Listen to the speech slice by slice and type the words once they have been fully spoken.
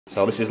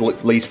So this is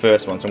Lee's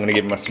first one, so I'm going to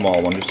give him a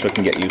small one just so he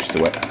can get used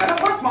to it. I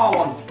don't want a small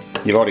one.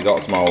 You've already got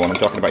a small one. I'm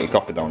talking about your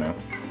coffee though now.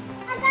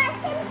 I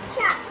got some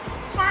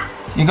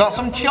chocs. You got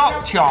some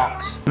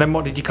chocks. Then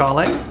what did you call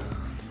it?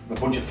 A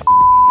bunch of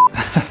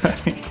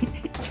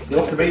You'll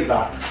have to beat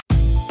that.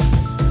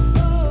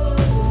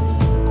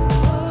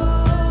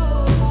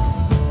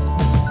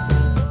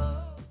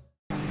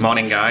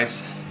 Morning guys.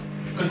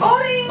 Good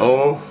morning.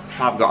 Oh,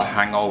 I've got a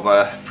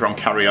hangover from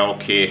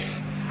karaoke.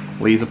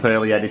 Lee's up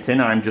early editing.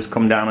 I'm just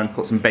come down and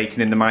put some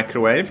bacon in the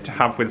microwave to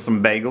have with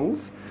some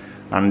bagels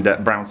and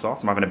brown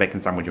sauce. I'm having a bacon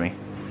sandwich with me.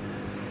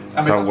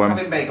 And because we're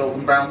having bagels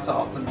and brown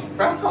sauce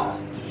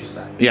did you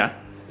say? Yeah.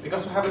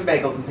 Because we're having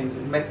bagels and things,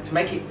 to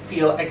make it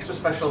feel extra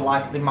special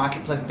like the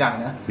Marketplace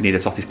Diner. We need a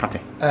sausage patty.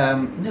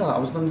 No, I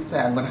was going to say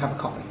I'm going to have a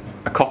coffee.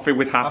 A coffee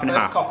with half and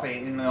half? Coffee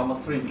in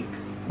almost 3 weeks.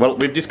 Well,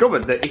 we've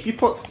discovered that if you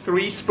put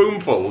 3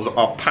 spoonfuls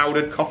of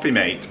powdered coffee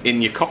mate in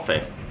your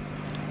coffee,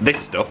 this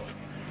stuff,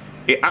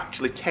 it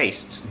actually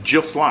tastes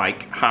just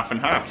like half and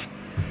half.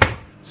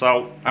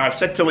 So I've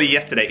said to Lee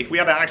yesterday, if we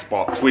had an ice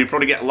box, we'd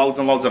probably get loads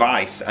and loads of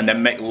ice and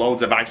then make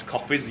loads of iced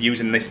coffees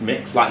using this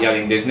mix, like you had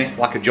in Disney,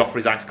 like a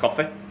Joffrey's iced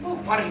coffee. Well,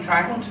 why don't you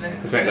try one today?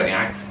 Because we ain't got any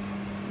ice.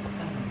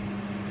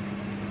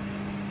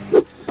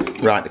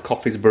 Right, the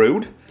coffee's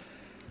brewed.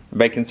 The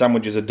bacon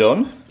sandwiches are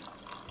done.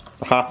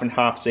 The half and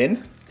half's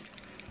in.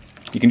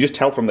 You can just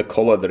tell from the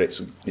colour that it's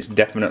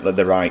definitely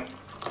the right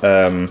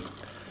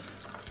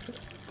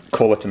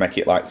colour to make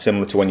it like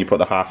similar to when you put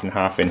the half and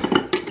half in.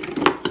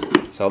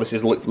 So this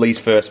is Lee's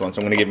first one, so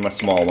I'm going to give him a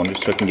small one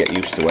just so he can get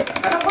used to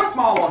it. I don't want a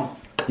small one.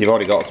 You've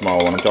already got a small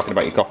one. I'm talking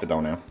about your coffee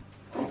though now.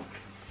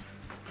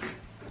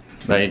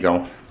 There you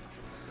go.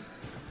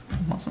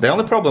 The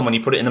only problem when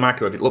you put it in the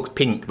microwave, it looks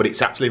pink, but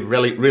it's actually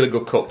really, really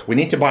good cooked. We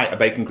need to buy a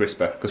bacon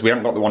crisper because we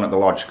haven't got the one at the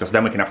lodge, because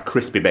then we can have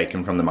crispy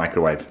bacon from the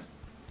microwave.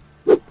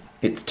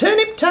 It's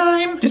turnip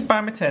time! Just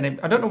buy me turnip.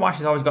 I don't know why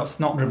she's always got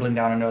snot dribbling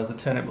down her nose, the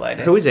turnip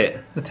lady. Who is it?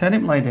 The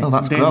turnip lady. Oh,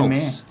 that's Daisy gross.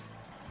 May.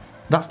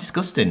 That's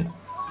disgusting.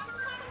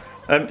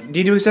 Do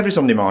you do this every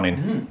Sunday morning?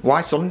 Mm.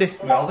 Why Sunday?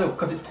 We all do,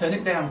 because it's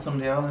turnip day on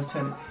Sunday, or there's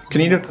turnip. Can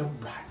you do?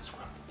 Right,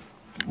 scrub.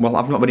 Well,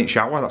 I've not been in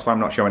shower, that's why I'm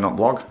not showing on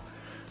blog.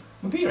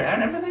 We'll be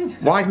around everything.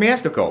 Why is my hair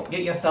stuck up?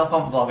 Get yourself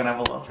on vlog and have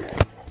a look.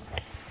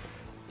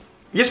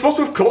 You're supposed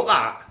to have cut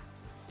that!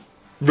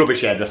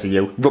 Rubbish hairdresser,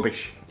 you.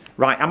 Rubbish.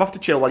 Right, I'm off to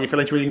chill while you're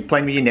playing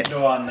with your nits.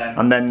 Go on then.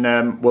 And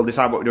then we'll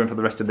decide what we're doing for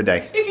the rest of the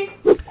day.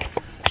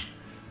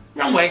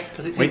 Wrong way,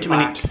 because it's Wait a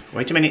minute.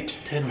 Wait a minute.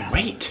 Turn around.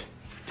 Wait.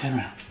 Turn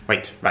around.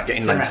 Wait. Right, get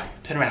in Turn lens. around.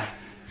 Turn around.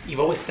 You've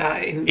always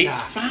started in It's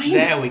dark. fine.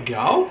 There we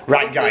go.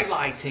 Right, guys.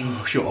 Lighting.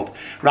 Oh, shut up.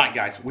 Right,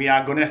 guys, we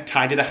are going to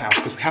tidy the house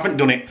because we haven't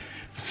done it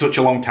for such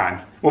a long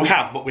time. Well, we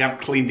have, but we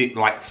haven't cleaned it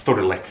like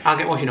thoroughly. I'll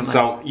get washing up then.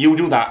 So you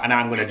do that, and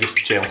I'm going to just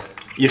chill.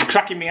 You're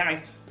cracking me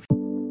eyes.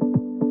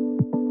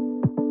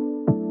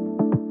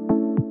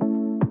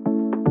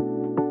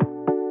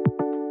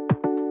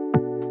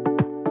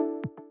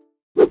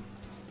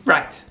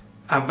 Right.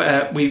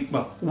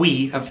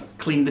 We have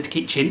cleaned the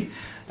kitchen.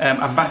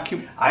 I've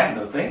vacuumed. I haven't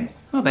done a thing.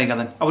 Oh, there you go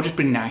then. I will just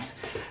bring nice.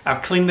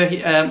 I've cleaned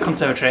the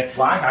conservatory.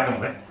 Why? I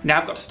don't know.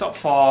 Now I've got to stop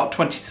for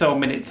 20 so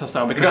minutes or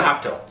so because You don't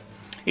have to.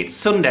 it's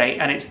Sunday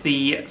and it's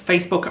the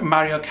Facebook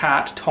Mario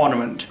Kart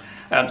tournament.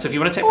 So if you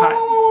want to take part,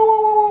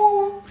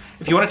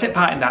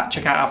 in that,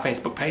 check out our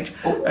Facebook page.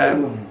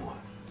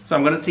 So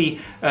I'm going to see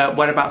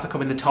whereabouts are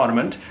coming the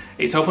tournament.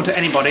 It's open to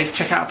anybody.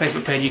 Check out our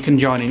Facebook page. You can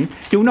join in.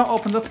 Do not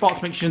open the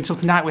sports mixture until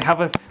tonight. We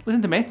have a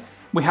listen to me.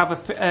 We have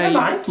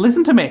a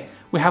listen to me.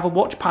 We have a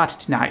watch party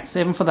tonight.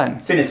 Save them for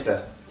then.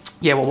 Sinister.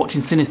 Yeah, we're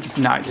watching Sinister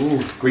tonight. Ooh,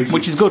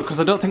 which is good because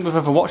I don't think we've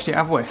ever watched it,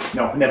 have we?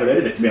 No, I've never heard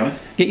of it, to be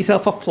honest. Get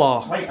yourself off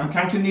floor. Wait, I'm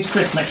counting these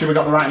crisps, make sure we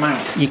got the right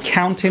amount. You're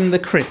counting the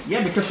crisps.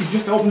 Yeah, because you've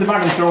just opened the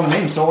bag and thrown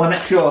them in, so I want to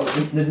make sure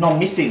that there's none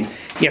missing.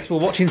 Yes, we're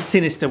watching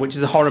Sinister, which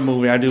is a horror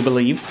movie, I do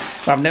believe.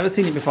 But I've never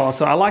seen it before,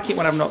 so I like it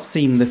when I've not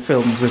seen the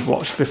films we've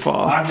watched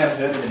before. I've never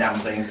heard of the damn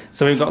thing.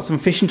 So we've got some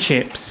fish and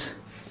chips.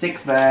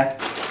 6 there.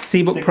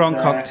 Seabook 6 prawn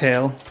there.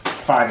 cocktail.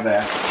 5 there.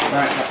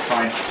 Right, that's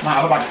fine. Might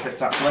have a bag of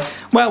crisps, actually.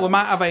 Well, we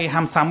might have a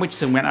ham sandwich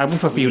soon. We haven't had one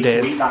for a few We need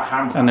to days. eat that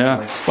ham, I know.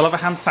 actually. We'll have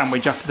a ham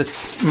sandwich after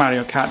this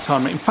Mario Kart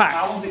tournament. In fact,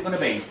 How long's it going to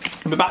be?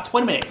 it'll be about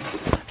 20 minutes.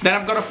 Then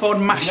I've got to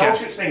phone Masha. No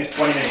such thing as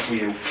 20 minutes for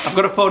you. I've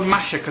got to phone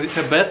Masha because it's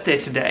her birthday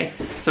today.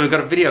 So we've got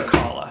a video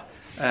caller.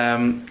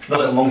 The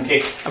little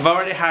monkey. I've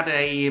already had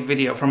a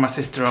video from my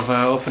sister of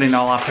her opening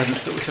all our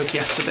presents that we took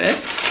yesterday.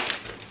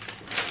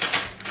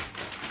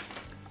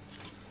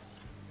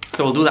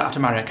 So we'll do that after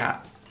Mario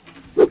Kart.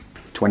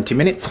 20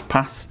 minutes have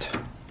passed.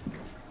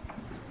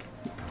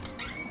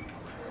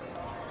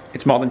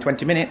 It's more than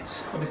 20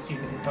 minutes. What is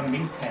stupid? It's only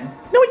been 10.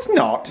 No, it's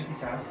not. Yes,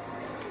 it has. Do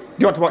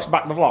you want to watch the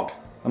back of the vlog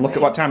and look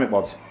at what time it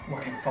was?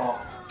 Working 4.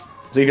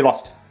 So have you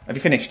lost? Have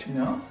you finished?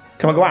 No.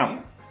 Can we go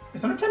out?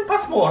 It's only 10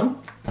 past 1.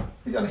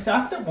 It only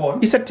started at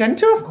 1. You said 10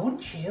 to? Go and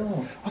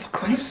chill. Oh, for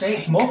Christ's Say,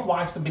 sake. most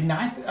wives would be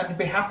nice and they'd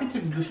be happy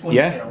to just go and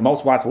Yeah, chill.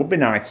 most wives would be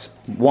nice.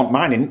 Want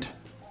mine isn't.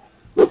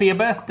 For your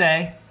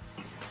birthday.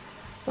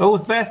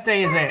 Whose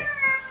birthday is it?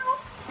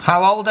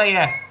 How old are you?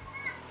 I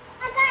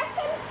got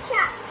some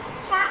chocs.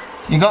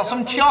 You got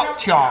some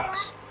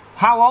chocks.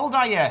 How old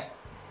are you?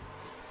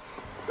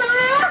 4.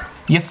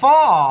 You're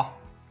 4.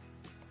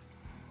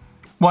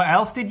 What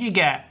else did you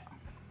get?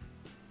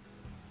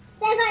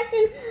 So I got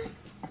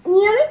some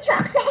yummy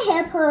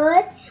chocolate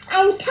hippos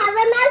and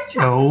caramel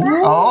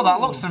chocolate. Oh,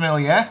 that looks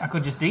familiar. I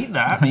could just eat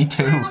that. Me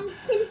too. And some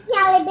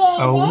jelly babies.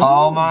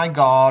 Oh my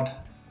god.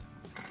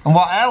 And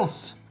what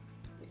else?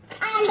 And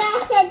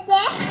I said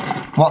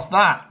this. What's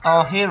that?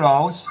 Oh,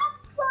 heroes.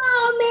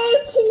 For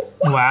making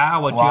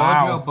Wow, a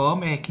Wow. JoJo bow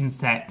making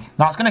set.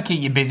 That's going to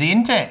keep you busy,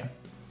 isn't it?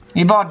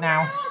 You bored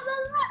now?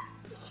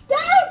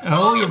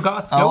 Oh, you've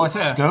got a scooter. Oh, a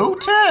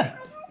scooter.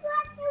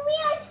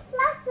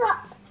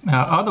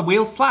 Oh, the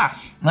wheels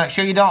flash. Make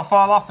sure you don't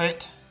fall off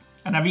it.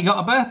 And have you got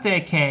a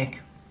birthday cake?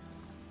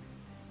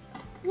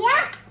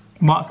 Yeah.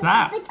 What's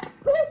that?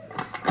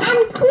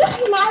 I'm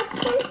pooping out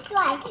things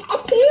like a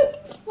poop.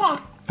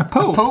 A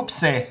poo.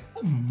 Poopsie.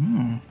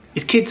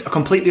 His kids are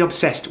completely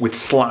obsessed with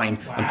slime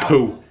and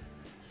poo.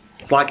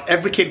 It's like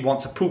every kid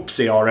wants a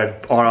poopsie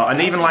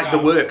and even like the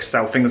works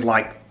sell things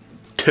like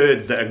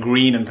turds that are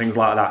green and things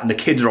like that, and the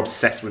kids are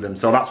obsessed with them,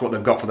 so that's what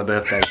they've got for their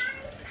birthday.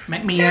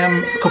 Make me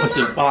a cup of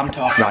soup while I'm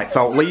talking. Right,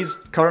 so Lee's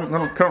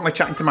currently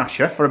chatting to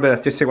Masha for her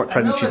birthday, see what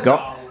present she's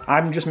got.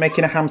 I'm just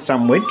making a ham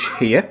sandwich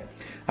here,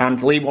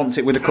 and Lee wants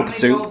it with a cup of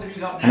soup,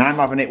 and I'm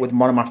having it with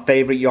one of my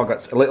favourite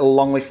yogurts, a little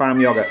Longley Farm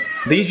yogurt.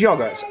 These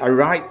yogurts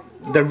are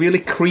they're really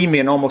creamy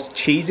and almost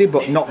cheesy,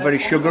 but not very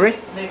sugary.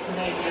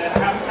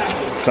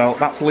 So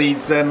that's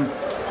Lee's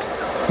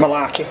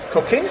malarkey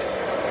cooking.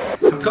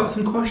 I've got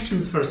some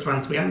questions for us to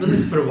answer. We haven't done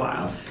this for a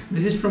while.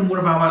 This is from one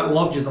of our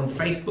lodgers on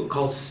Facebook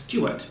called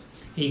Stuart.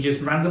 He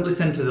just randomly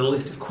sent us a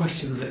list of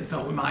questions that he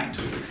thought we might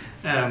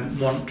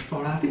want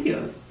for our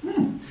videos.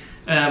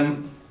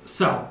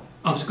 So,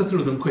 I'll just go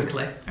through them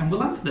quickly and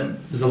we'll answer them.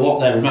 There's a lot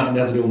there, we might not be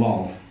able to do them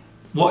all.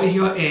 What is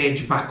your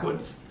age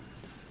backwards?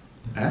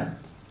 Eh?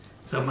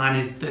 So mine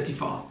is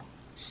 34.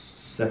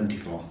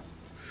 74.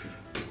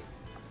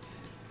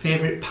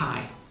 Favourite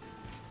pie?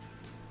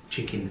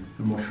 Chicken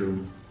and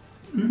mushroom.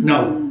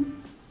 No.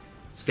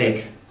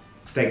 Steak.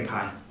 Steak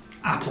pie.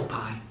 Apple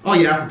pie. Oh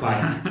yeah, apple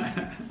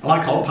pie. I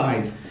like all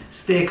pies.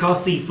 Steak or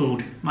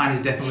seafood? Mine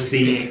is definitely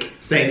steak.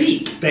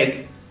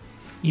 Steak.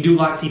 You do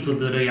like seafood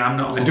though, do you? I'm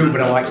not. I do,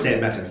 but I like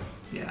steak better.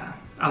 Yeah.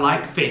 I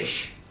like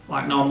fish,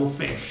 like normal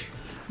fish,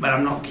 but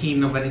I'm not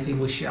keen of anything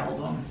with shells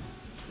on.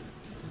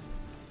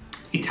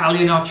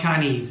 Italian or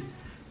Chinese?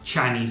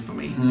 Chinese for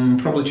me.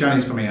 Probably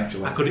Chinese for me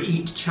actually. I could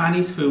eat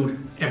Chinese food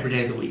every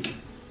day of the week.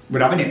 We're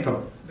having it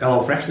for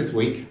Hello Fresh this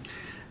week.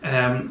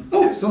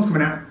 Oh, sun's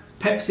coming out.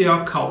 Pepsi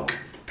or Coke?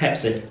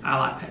 Pepsi. I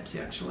like Pepsi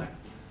actually.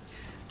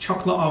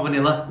 Chocolate or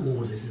vanilla?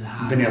 Oh, this is a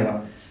hard one.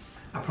 Vanilla.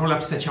 I probably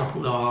have to say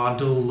chocolate though, I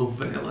do love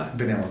vanilla.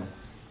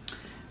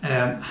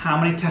 Vanilla.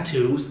 How many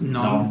tattoos?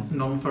 None.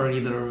 None for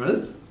either of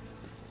us.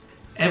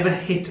 Ever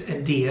hit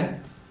a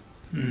deer?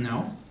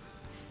 No.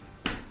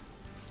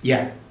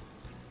 Yeah.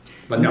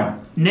 But no.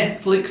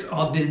 Netflix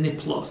or Disney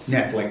Plus?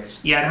 Netflix.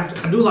 Yeah,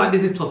 I do like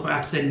Disney Plus, but I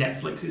have to say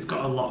Netflix. It's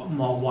got a lot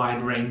more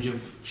wide range of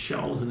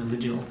shows and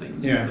original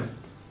things. Yeah.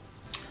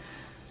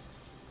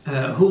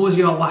 Who was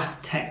your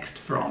last text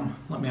from?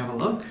 Let me have a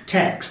look.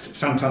 Text.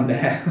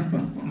 Santander.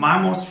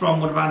 Mine was from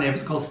one of our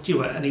neighbours called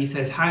Stuart, and he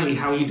says, "Hi Lee,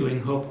 how are you doing?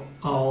 Hope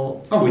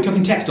all..." Oh, we're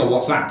talking text or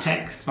WhatsApp?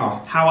 Text.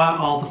 Oh. How are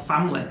all the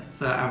family?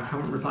 So I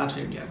haven't replied to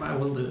him yet, but I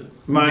will do it.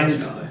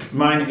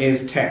 Mine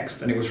is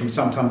text, and it was from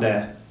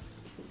Santander.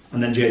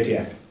 And then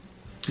JTF.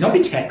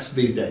 Nobody texts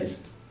these days.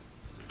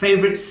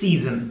 Favourite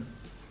season?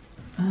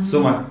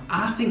 Summer.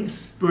 I think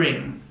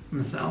spring,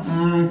 myself.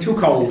 Too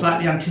cold. It's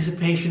like the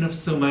anticipation of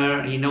summer,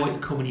 and you know it's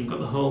coming, you've got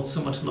the whole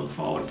summer to look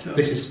forward to.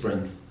 This is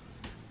spring.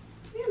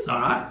 It's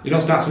alright. You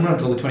don't start summer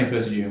until the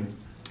 21st of June.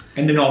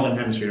 In the Northern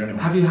Hemisphere, anyway.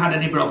 Have you had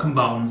any broken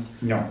bones?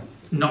 No.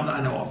 Not that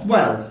I know of.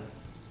 Well,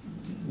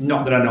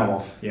 not that I know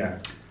of, yeah.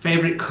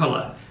 Favourite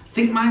colour? I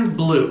think mine's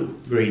blue.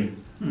 Green.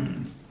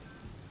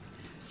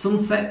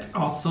 Sunset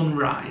or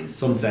sunrise?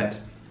 Sunset.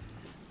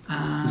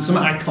 There's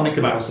something iconic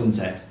about a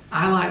sunset.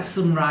 I like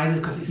sunrises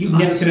because it's You've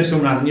never seen a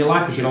sunrise in your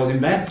life because you're always in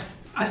bed.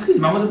 Excuse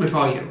me, I wasn't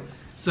before you.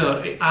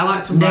 So I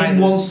like sunrises. Name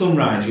one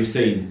sunrise you've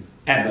seen,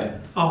 ever.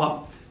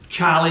 Oh,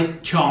 Charlie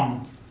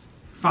Chong,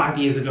 5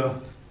 years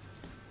ago.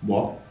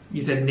 What?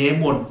 You said name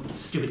one.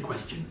 Stupid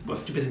question.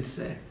 What's stupid thing to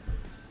say?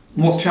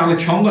 What's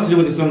Charlie Chong got to do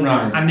with the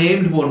sunrise? I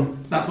named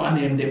one. That's what I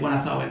named it when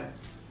I saw it.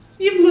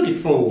 You bloody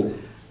fool.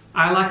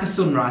 I like a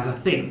sunrise, I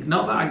think.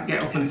 Not that I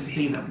get up and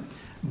see them,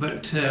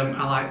 but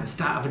I like the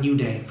start of a new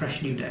day,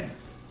 fresh new day.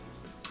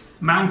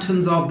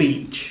 Mountains or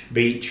beach?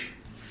 Beach.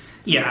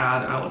 Yeah,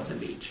 I would say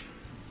beach.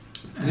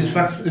 Is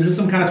this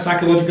some kind of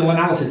psychological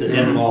analysis at the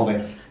end of all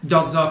this?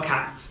 Dogs or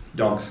cats?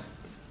 Dogs.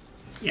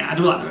 Yeah, I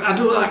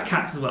do like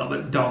cats as well,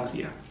 but dogs,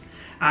 yeah.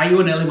 Are you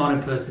an early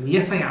morning person?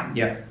 Yes, I am.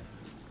 Yeah.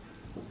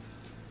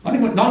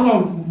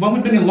 No, when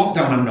we've been in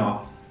lockdown, I'm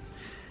not.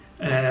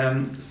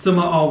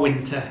 Summer or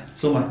winter?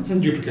 Summer. It's a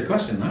duplicate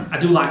question, though. I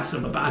do like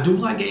summer, but I do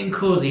like getting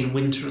cosy in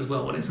winter as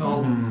well when it's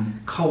all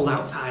cold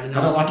outside. And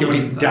I don't like it when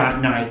it's dark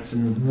nights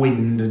and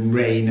wind and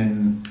rain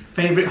and...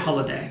 Favourite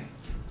holiday?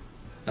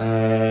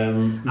 I've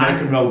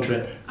American road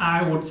trip.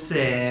 I would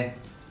say,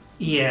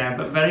 yeah,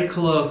 but very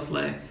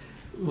closely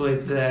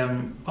with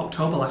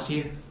October last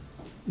year,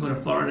 going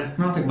to Florida.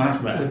 No, I think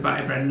mine's better. With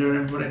Batty Brenda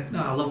and everybody.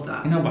 No, I love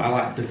that. No, but I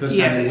like the first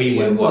Yeah, time that we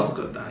went. it was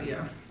good, that,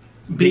 yeah.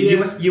 The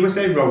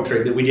USA road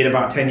trip that we did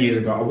about 10 years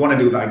ago, I want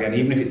to do that again,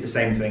 even if it's the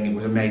same thing. It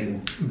was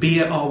amazing.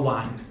 Beer or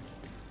wine?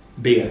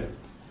 Beer.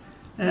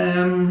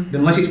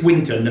 Unless it's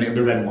winter, then it'll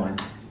be red wine.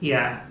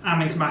 Yeah,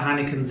 I'm into my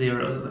Heineken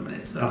Zeros at the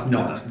minute. So That's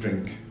not a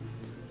drink.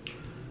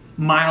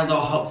 Mild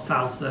or hot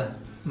salsa?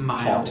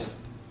 Mild. Hot.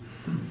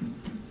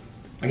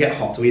 I get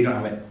hot, so you don't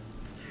have it.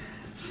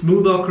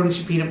 Smooth or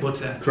crunchy peanut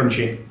butter?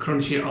 Crunchy.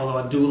 Crunchy, although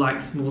I do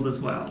like smooth as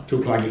well. Too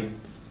claggy.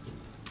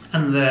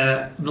 And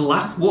the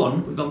last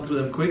one, we've gone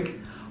through them quick.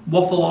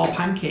 Waffle or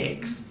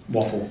pancakes?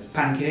 Waffle.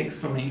 Pancakes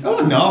for me. Oh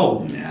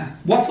no! Yeah.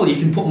 Waffle, you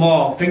can put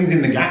more things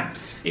in the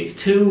gaps. It's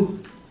too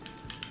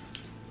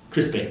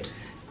Crispy.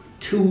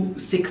 too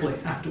sickly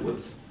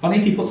afterwards. Only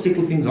if you put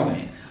sickly things on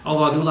it.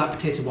 Although I do like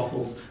potato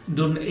waffles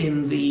done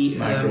in the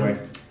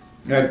Microwave.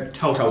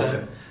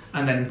 toaster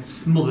and then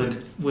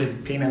smothered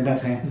with Peanut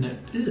butter. no,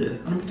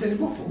 on a potato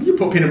waffle. You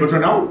put peanut butter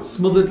on all.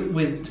 Smothered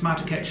with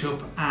tomato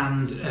ketchup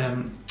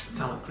and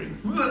salad cream.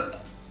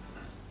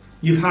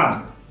 You've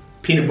had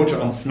peanut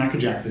butter on Snacker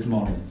Jacks this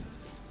morning.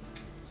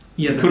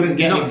 Yeah, Couldn't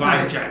get not it Snacker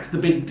right. Jacks, the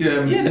big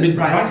Yeah, the big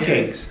rice cake.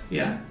 cakes.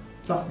 Yeah.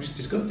 That's just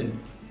disgusting.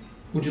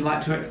 Would you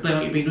like to explain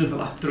what you've been doing for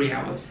the last 3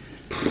 hours?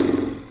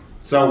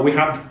 So we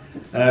have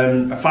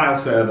a file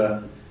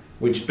server,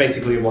 which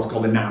basically is what's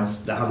called a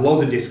NAS, that has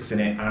loads of disks in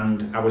it,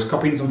 and I was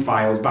copying some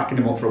files, backing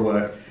them up for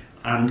work,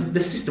 and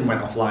the system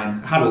went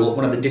offline. I had a look,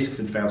 one of the disks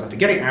had failed, so I had to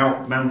get it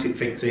out, mount it,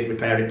 fix it,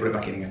 repair it, put it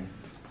back in again.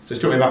 So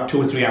it took me about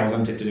 2 or 3 hours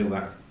on it to do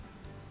that.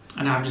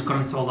 And I've just gone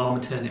and sold all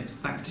my turnips,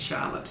 thanks to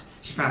Charlotte.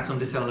 She found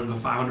somebody selling them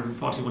for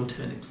 541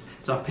 turnips.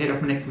 So I've paid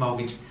off my next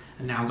mortgage,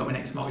 and now I've got my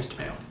next mortgage to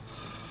pay off.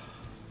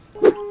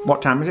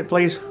 What time is it,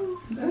 please?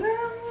 10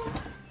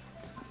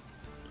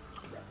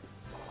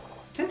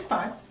 to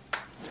 5.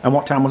 And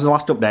what time was the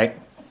last update?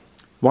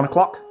 1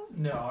 o'clock?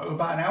 No,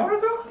 about an hour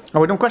ago.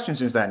 Have we done questions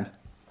since then?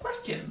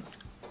 Questions?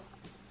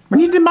 When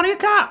you did Mario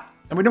Kart?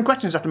 Have we done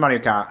questions after Mario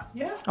Kart?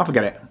 Yeah. I'll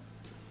forget it.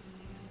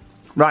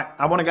 Right,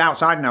 I want to get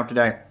outside now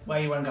today. Where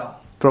you want to go?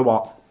 For a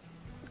walk.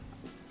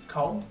 It's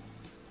cold.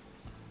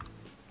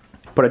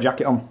 Put a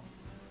jacket on.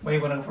 Where you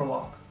want to go for a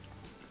walk?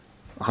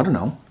 I don't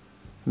know.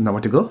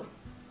 Nowhere to go.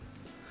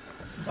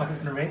 It's like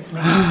it's going to rain to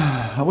me.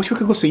 I wish we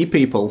could go see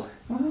people.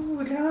 Oh,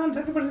 we can't.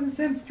 Everybody's in the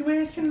same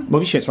situation.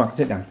 Move your shit so I can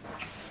sit down.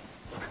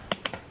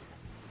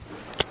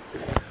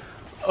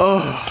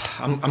 Oh,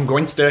 I'm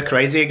going stir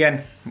crazy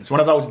again. It's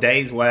one of those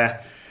days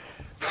where...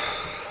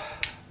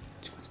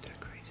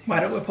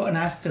 Why don't we put a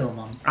nice film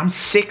on? I'm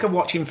sick of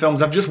watching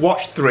films. I've just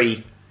watched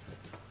 3.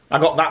 I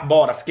got that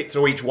bored, I skipped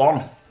through each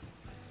one.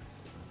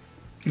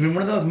 You're in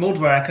one of those moods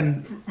where I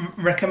can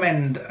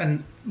recommend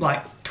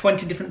like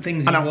 20 different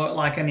things and you won't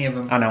like any of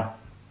them. I know.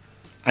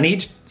 I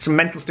need some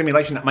mental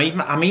stimulation.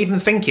 I'm even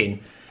thinking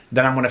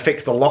that I'm going to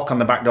fix the lock on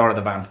the back door of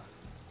the van.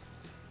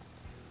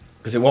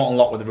 Because it won't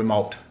unlock with the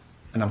remote.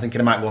 And I'm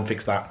thinking I might go and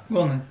fix that.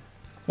 Go on then.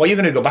 What are you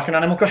going to go back in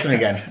Animal Crossing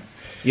again?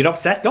 You're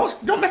obsessed?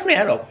 Don't mess my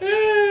hair up.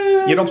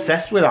 You're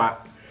obsessed with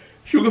that.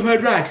 Should we go for a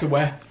drive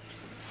somewhere?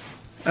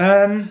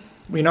 Well,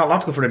 you're not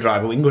allowed to go for a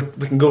drive, but we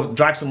can go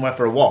drive somewhere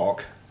for a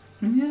walk.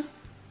 Yeah.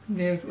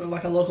 Yeah,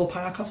 like a local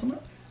park or something?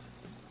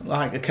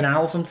 Like a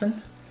canal or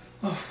something.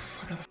 Oh,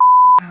 another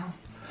canal.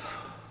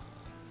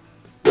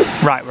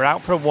 Right, we're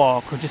out for a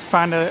walk. We'll just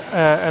find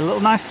a little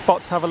nice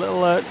spot to have a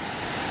little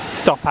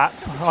stop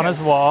at on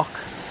his walk.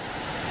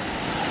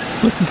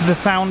 Listen to the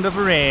sound of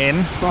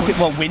rain.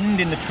 Well, wind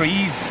in the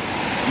trees.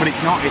 But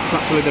it's not, it's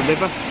actually the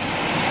river.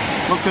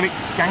 Looks a bit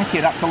skanky,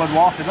 that coloured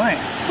water, doesn't it?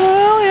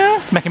 Well, yeah,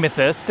 it's making me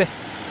thirsty.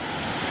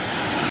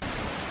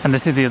 And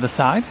this is the other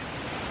side.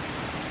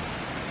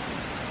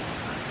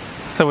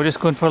 So we're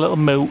just going for a little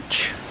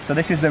mooch. So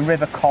this is the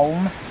River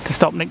Colne. To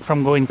stop Nick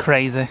from going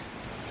crazy.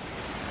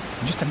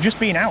 I've just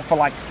been out for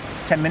like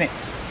 10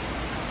 minutes.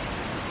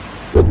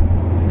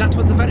 That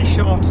was a very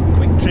short,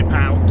 quick trip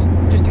out,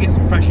 just to get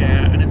some fresh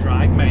air and a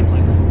drive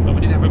mainly. But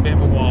we did have a bit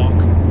of a walk.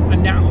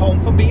 And now home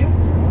for beer.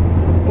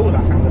 Oh,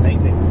 that sounds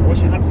amazing. I wish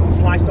I had some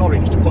sliced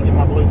orange to put in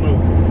my Blue Moon.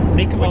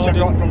 Nick which I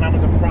got from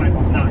Amazon Prime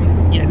last night.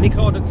 Yeah, Nick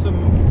ordered some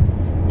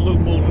Blue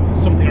Moon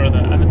something or other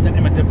and they sent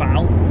him a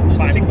Deval.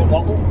 Just a single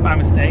bottle? By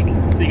mistake.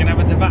 So you can have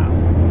a Deval?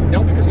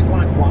 No, because it's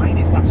like wine,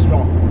 it's that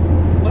strong.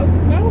 Well,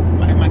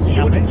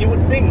 you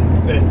would think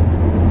that,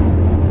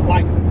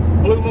 like,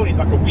 Blue Moon is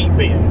like a wheat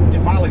beer.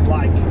 Deval is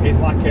like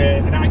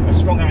a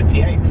strong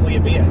IPA, clear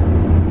beer.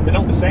 They're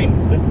not the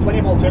same. There's plenty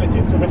of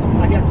alternatives. So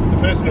I guess the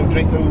person who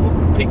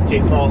picked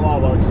it thought, oh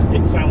well,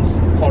 it sounds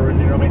foreign,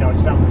 you know what I mean, or it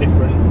sounds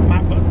different.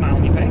 Might put a smile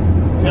on your face.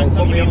 Might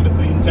put me on the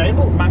green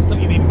table. Might stop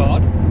you being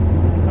bored.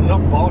 I'm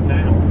not bored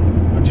now.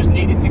 I just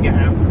needed to get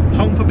out.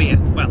 Home for beer.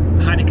 Well,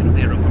 Heineken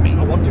Zero for me.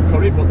 I want a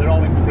curry, but they're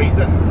all in the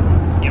freezer.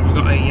 Yeah, we've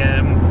got a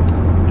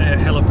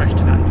HelloFresh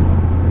tonight.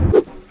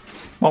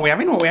 What are we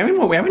having?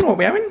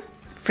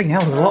 Freaking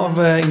hell, there's a lot of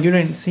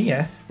ingredients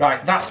here.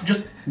 Right, that's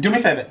just, do me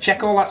a favour,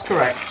 check all that's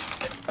correct.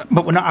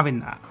 But we're not having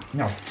that.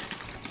 No.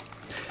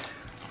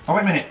 Oh,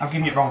 wait a minute, I've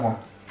given you the wrong one.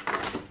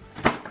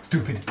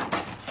 Stupid.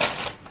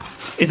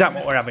 Is that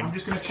what we're having? I'm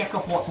just going to check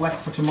off what's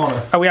left for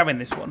tomorrow. Are we having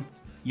this one?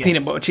 Yes.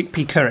 Peanut butter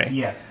chickpea curry?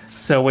 Yeah.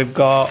 So we've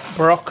got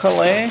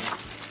broccoli,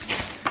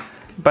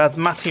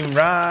 basmati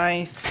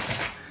rice,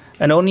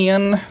 an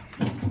onion,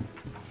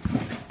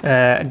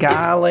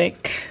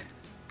 garlic,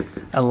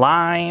 a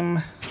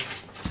lime,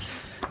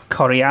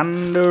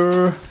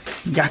 coriander,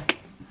 yak,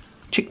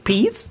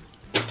 chickpeas,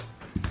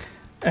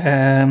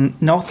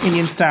 North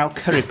Indian style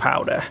curry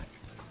powder.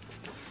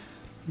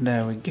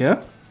 There we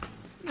go.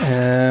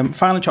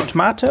 Finely chopped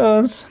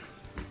tomatoes,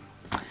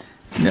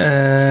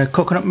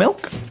 coconut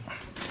milk,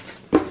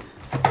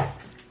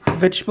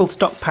 vegetable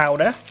stock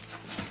powder,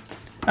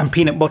 and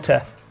peanut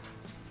butter.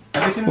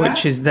 Everything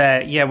which is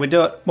there. Yeah, we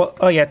do. Well,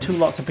 oh yeah, 2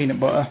 lots of peanut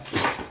butter.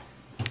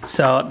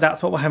 So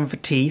that's what we're having for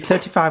tea.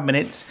 35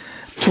 minutes,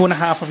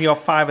 2.5 of your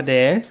 5 a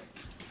day.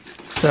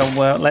 So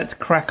let's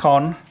crack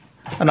on.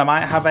 And I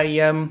might have a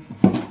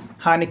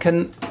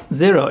Heineken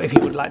Zero if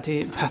you would like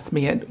to pass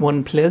me at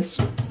one, please.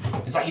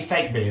 Is that your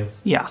fake beers?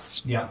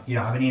 Yes. Yeah, you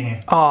don't have any in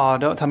here? Oh,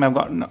 don't tell me I've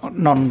got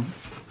none.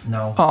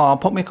 No. Oh,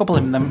 put me a couple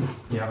in them.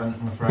 You haven't,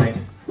 I'm afraid.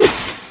 We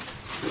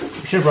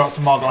should have brought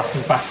some more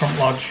glasses back from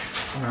Lodge.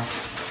 No.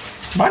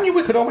 Mind you,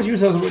 we could always use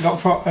those that we got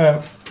for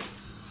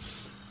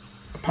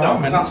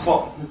apartments. No, that's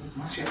what...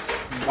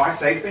 Why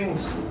save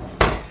things?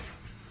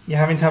 You're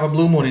having to have a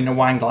blue moon in a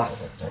wine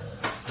glass.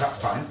 That's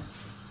fine.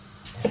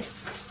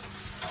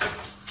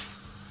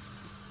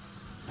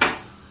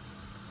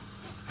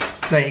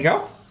 There you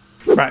go.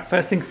 Right,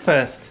 first things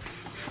first.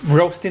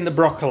 Roasting the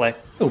broccoli.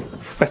 Oh,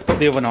 best put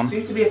the oven on.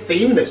 Seems to be a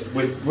theme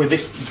with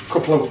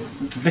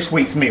this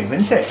week's meals,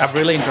 isn't it? I've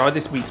really enjoyed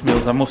this week's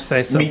meals, I must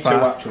say so Me far.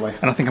 too, actually.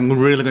 And I think I'm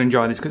really going to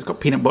enjoy this because it's got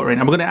peanut butter in.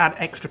 I'm going to add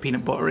extra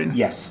peanut butter in.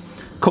 Yes.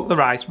 Cook the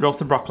rice, roast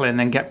the broccoli, and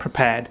then get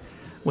prepared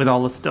with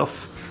all the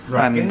stuff.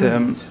 Right. And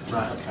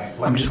Right, okay.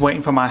 I'm just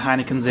waiting for my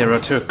Heineken Zero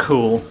to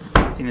cool,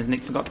 seeing as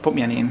Nick forgot to put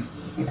me any in.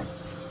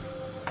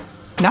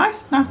 Nice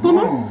blue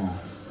moon.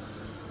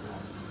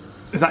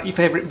 Is that your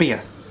favourite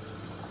beer?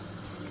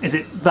 Is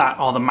it that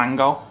or the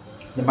mango?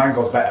 The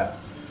mango's better,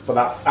 but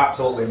that's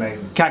absolutely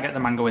amazing. Can't get the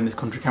mango in this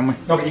country, can we?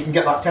 No, but you can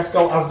get that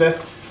Tesco, Asda,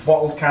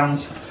 bottles,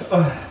 cans.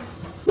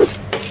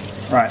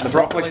 Right, the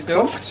broccoli's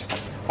cooked.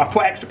 I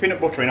put extra peanut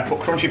butter in, I put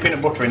crunchy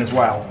peanut butter in as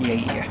well.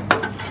 Yeah.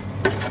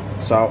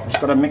 So, just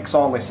got to mix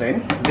all this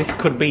in. This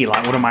could be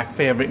like one of my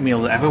favourite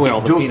meals ever with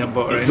all the peanut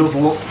butter in. It does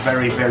look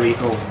very, very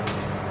good.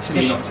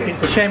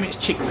 It's a shame it's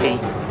chickpea.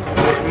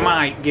 It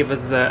might give us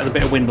a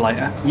bit of wind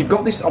later. You've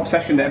got this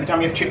obsession that every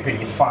time you have chickpea,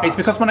 you fart. It's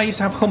because when I used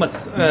to have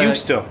hummus,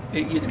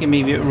 it used to give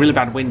me a really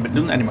bad wind, but it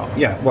doesn't anymore.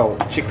 Yeah, well,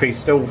 chickpea's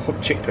still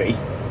chickpea.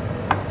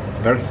 It's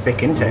very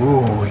thick, isn't it?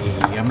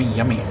 Ooh, yummy,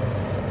 yummy.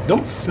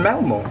 Don't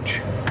smell much.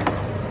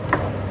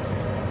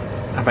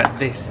 I bet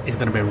this is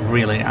going to be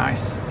really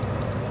nice.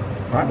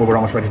 Right, well, we're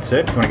almost ready to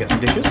serve. Do you want to get some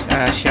dishes?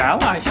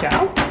 I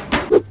shall.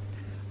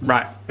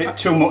 Right. Bit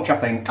too much, I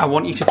think. I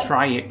want you to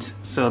try it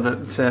so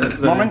that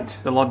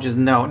the lodgers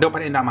know. Don't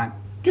put any of that on mine.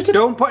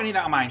 Don't put any of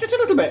that on mine. Just a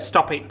little bit.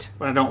 Stop it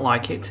when I don't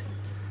like it.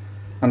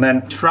 And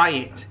then try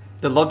it.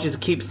 The lodgers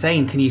keep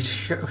saying, can you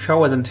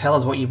show us and tell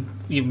us what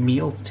your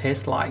meals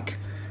taste like?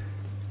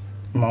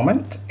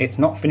 Moment. It's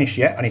not finished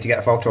yet. I need to get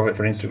a photo of it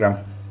for Instagram.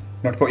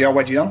 You want to put your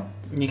wedgie on?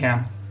 You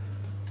can.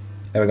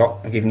 There we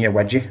go. I'm giving you a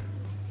wedgie.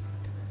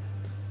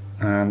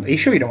 And are you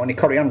sure you don't want any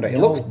coriander? It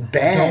looks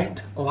bare.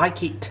 Don't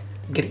like it.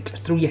 Get it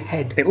through your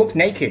head. It looks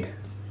naked.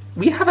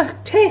 We have a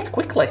taste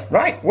quickly.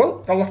 Right,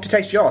 well, I'll have to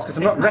taste yours because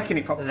I'm not wrecking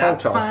it for photo.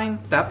 That's fine,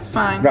 that's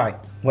fine. Right,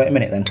 wait a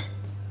minute then.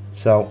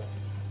 So,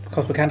 of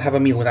course we can't have a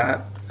meal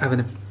without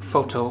having a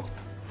photo.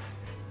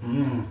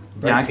 Very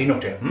nice.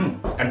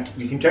 peanutty. And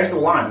you can taste the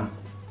lime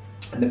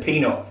and the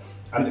peanut.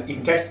 And you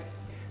can taste...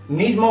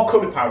 Needs more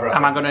curry powder.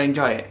 Am I going to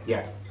enjoy it?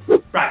 Yeah.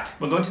 Right,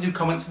 we're going to do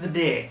comments of the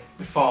day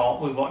before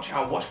we watch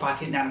our watch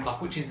party at 9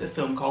 o'clock, which is the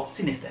film called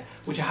Sinister,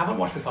 which I haven't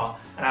watched before,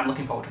 and I'm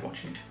looking forward to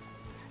watching it.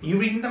 Are you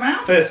reading them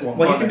out? First one.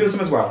 Well, you can do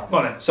some as well. Go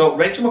on then. So,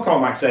 Rachel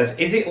McCormack says,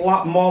 is it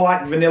more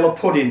like vanilla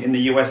pudding in the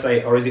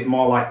USA, or is it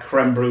more like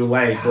creme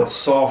brulee, but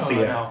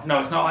saucier? No,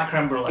 it's not like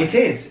creme brulee. It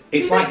is.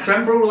 It's like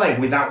creme brulee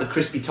without the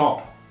crispy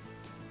top.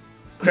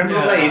 Creme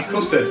brulee is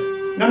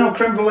custard. No,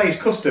 creme brulee is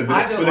custard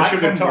with a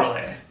sugar top.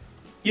 Brulee.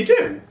 You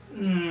do?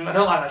 I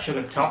don't like that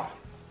sugar top.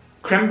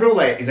 Creme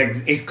brulee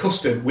is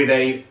custard with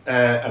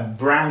a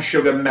brown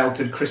sugar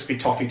melted crispy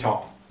toffee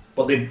top.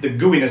 But the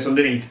gooiness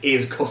underneath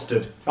is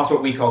custard. That's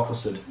what we call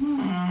custard.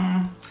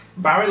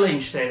 Barry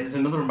Lynch says there's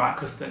another one about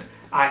custard.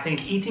 I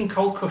think eating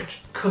cold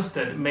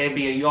custard may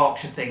be a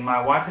Yorkshire thing.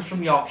 My wife is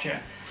from Yorkshire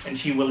and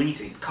she will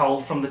eat it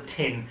cold from the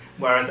tin,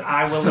 whereas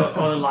I will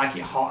only like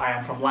it hot. I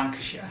am from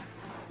Lancashire.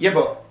 Yeah,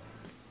 but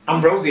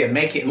Ambrosia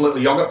make it in little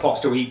yogurt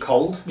pots to eat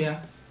cold.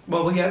 Yeah.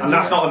 Well, yeah. And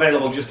that's not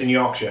available just in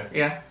Yorkshire.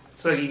 Yeah.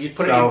 So you just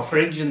put it in the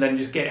fridge and then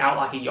just get it out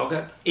like a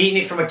yogurt.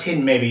 Eating it from a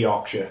tin, maybe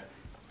Yorkshire.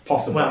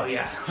 Possibly. Well,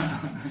 yeah.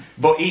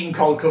 But eating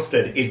cold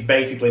custard is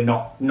basically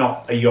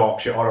not a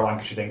Yorkshire or a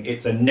Lancashire thing.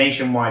 It's a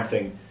nationwide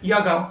thing.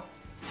 Yogo.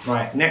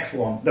 Right, next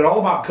one. They're all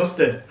about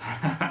custard.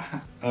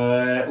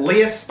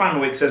 Leah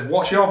Spanwick says,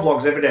 watch your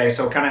vlogs every day,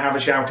 so can I have a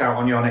shout out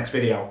on your next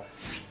video?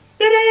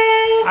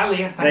 Hi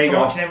Leah, thanks for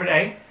go. watching every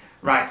day.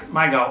 Right,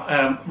 my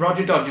go.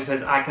 Roger Dodger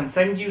says, I can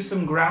send you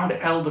some ground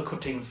elder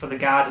cuttings for the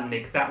garden,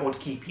 Nick. That would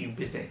keep you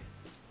busy.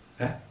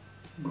 Huh?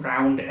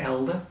 Ground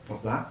elder.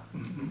 What's that?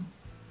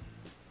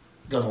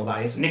 Don't know what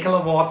that is.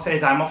 Nicola Ward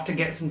says, I'm off to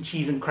get some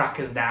cheese and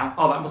crackers now.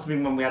 Oh, that must have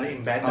been when we had it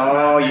in bed.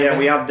 Oh yeah,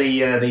 we had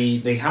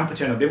the hamper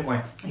turn up, didn't we?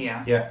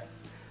 Yeah. Yeah.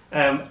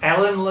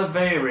 Ellen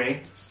Leveri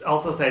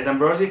also says,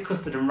 ambrosia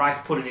custard and rice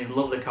pudding is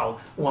lovely, Cole.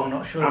 Well, I'm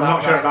not sure I'm about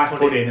not sure about rice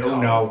pudding. Oh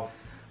no.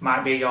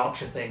 Might be a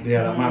Yorkshire thing.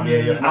 Yeah, that might be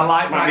a I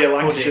like might rice be a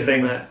Lancashire pudding,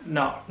 thing.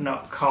 but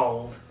not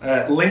cold.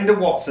 Linda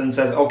Watson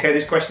says, okay,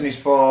 this question is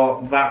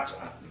for that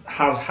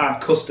has had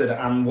custard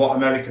and what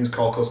Americans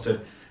call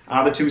custard.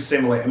 Are the two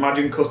similar?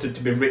 Imagine custard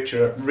to be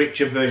richer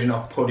version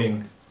of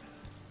pudding.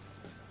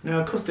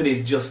 No, custard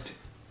is just...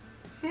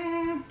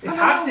 It's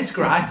hard to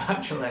describe,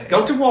 actually.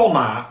 Go to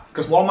Walmart,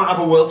 because Walmart have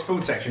a world's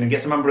food section, and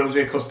get some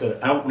ambrosia custard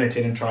and open it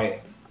in and try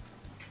it.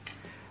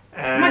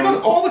 Oh my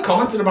god, all the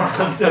comments are about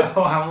custard.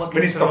 Oh, I'm looking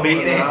We need to stop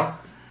eating it.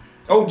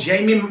 Oh,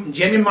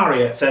 Jamie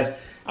Marriott says,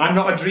 I'm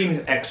not a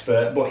dream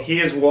expert, but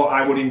here's what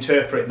I would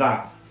interpret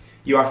that.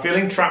 You are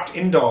feeling trapped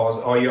indoors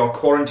or your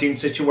quarantine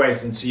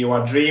situation, so you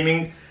are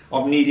dreaming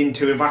of needing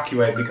to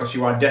evacuate because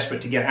you are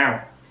desperate to get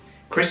out.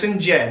 Chris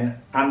and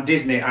Jen and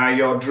Disney are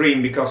your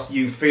dream because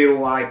you feel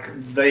like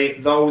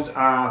those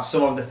are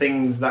some of the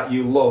things that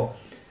you love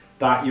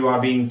that you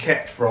are being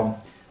kept from.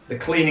 The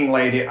cleaning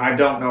lady, I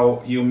don't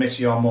know, you miss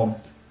your mum.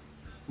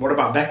 What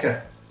about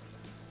Becca?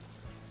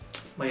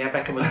 Well, yeah,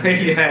 Becca was...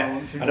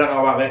 Yeah, I don't know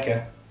about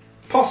Becca.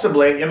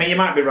 Possibly, I mean, you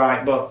might be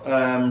right, but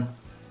I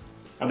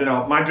don't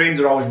know. My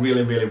dreams are always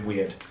really, really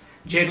weird.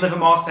 Jade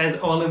Livermore says,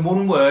 only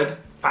one word,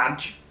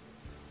 fudge.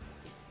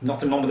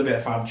 Nothing wrong with a bit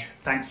of fudge.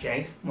 Thanks,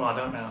 Jade. Well, I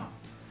don't know.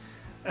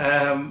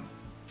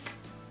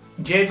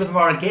 Jade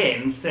Livermore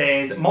again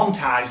says,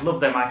 montage, love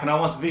them. I can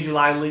almost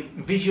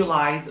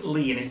visualise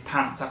Lee in his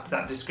pants after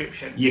that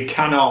description. You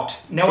cannot.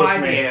 No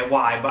idea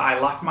why, but I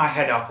laughed my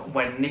head off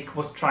when Nick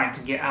was trying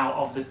to get out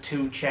of the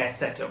two-chair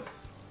setup.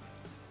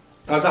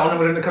 Oh, is that when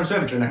we were in the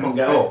conservatory and I couldn't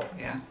get up?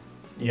 Yeah.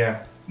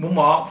 Yeah. One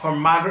more from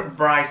Margaret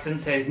Bryson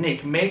says,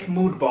 Nick, make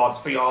mood boards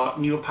for your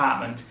new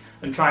apartment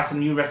and try some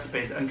new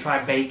recipes and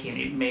try baking.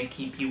 It may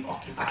keep you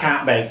occupied. I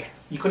can't bake.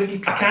 You could if you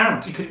tried. I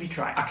can't. You could if you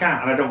tried. I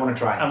can't, and I don't want to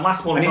try. And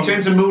last one. And in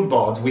terms of mood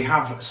boards, we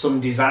have some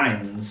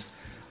designs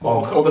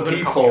of other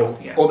people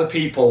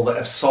that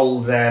have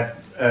sold their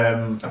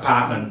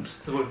apartments.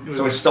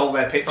 So we stole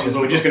their pictures.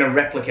 We're just going to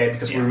replicate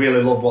because we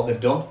really love what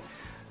they've done.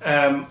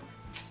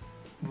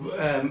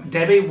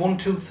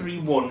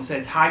 Debbie1231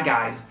 says, hi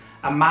guys,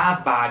 a Mars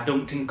bar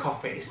dunked in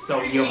coffee is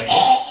so yummy.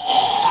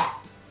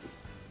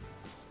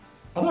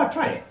 Although I'd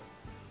try it.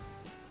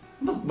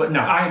 But no.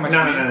 I imagine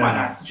no, it's quite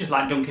nice. It's just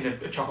like dunking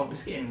a chocolate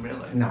biscuit in,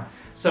 really. No.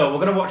 So we're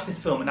going to watch this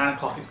film at 9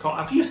 o'clock. It's called,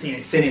 have you seen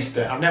it?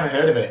 Sinister. I've never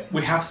heard of it.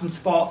 We have some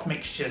sports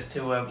mixtures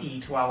to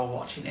eat while we're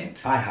watching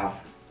it. I have.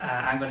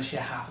 I'm going to share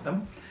half of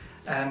them.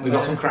 We've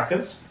got some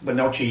crackers, but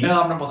no cheese.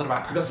 No, I'm not bothered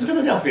about crackers. We've got some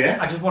Philadelphia.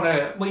 I just want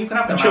to... Well, you can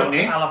have them.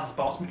 Chutney. I'll have the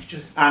sports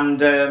mixtures. And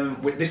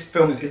this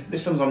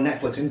film's on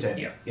Netflix, isn't it?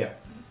 Yeah. Yeah.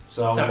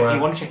 So if you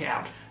want to check it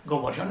out, go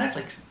watch it on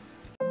Netflix.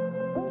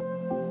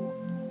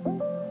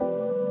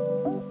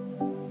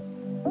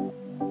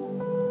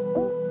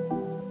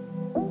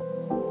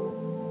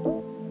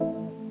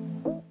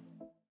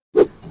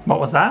 What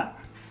was that?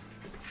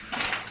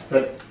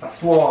 I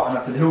swore and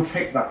I said, who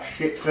picked that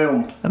shit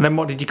film? And then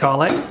what did you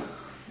call it?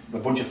 A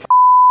bunch of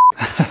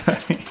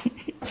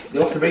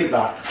You'll have to beat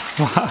that.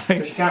 Why?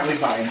 Because you can't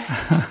leave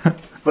that in.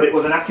 But it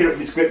was an accurate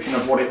description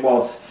of what it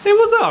was. It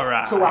was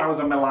alright. 2 hours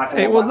of my life.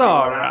 It was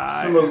alright.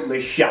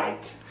 Absolutely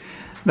shite.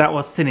 That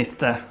was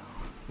sinister.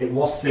 It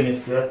was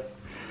sinister.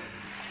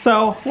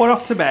 So, we're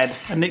off to bed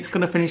and Nick's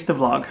going to finish the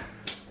vlog.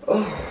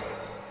 Oh.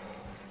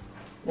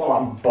 Well,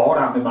 I'm bored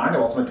out of my mind. I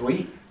want something to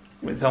eat.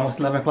 It's almost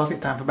 11 o'clock, it's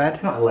time for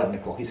bed. Not 11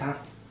 o'clock, it's half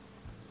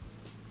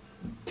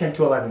 10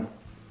 to 11.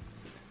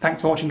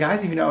 Thanks for watching,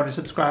 guys. If you're not already a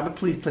subscriber,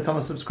 please click on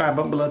the subscribe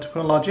button below to put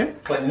on lodger.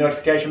 Click the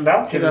notification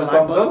bell, give us a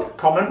thumbs up,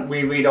 comment,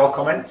 we read all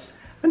comments.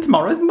 And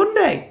tomorrow's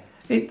Monday.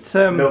 It's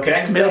Milk and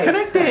Eggs Milk and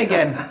Egg Day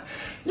again.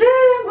 Yeah,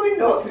 I'm going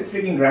nuts with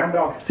freaking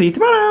groundhog. See you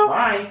tomorrow.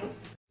 Bye.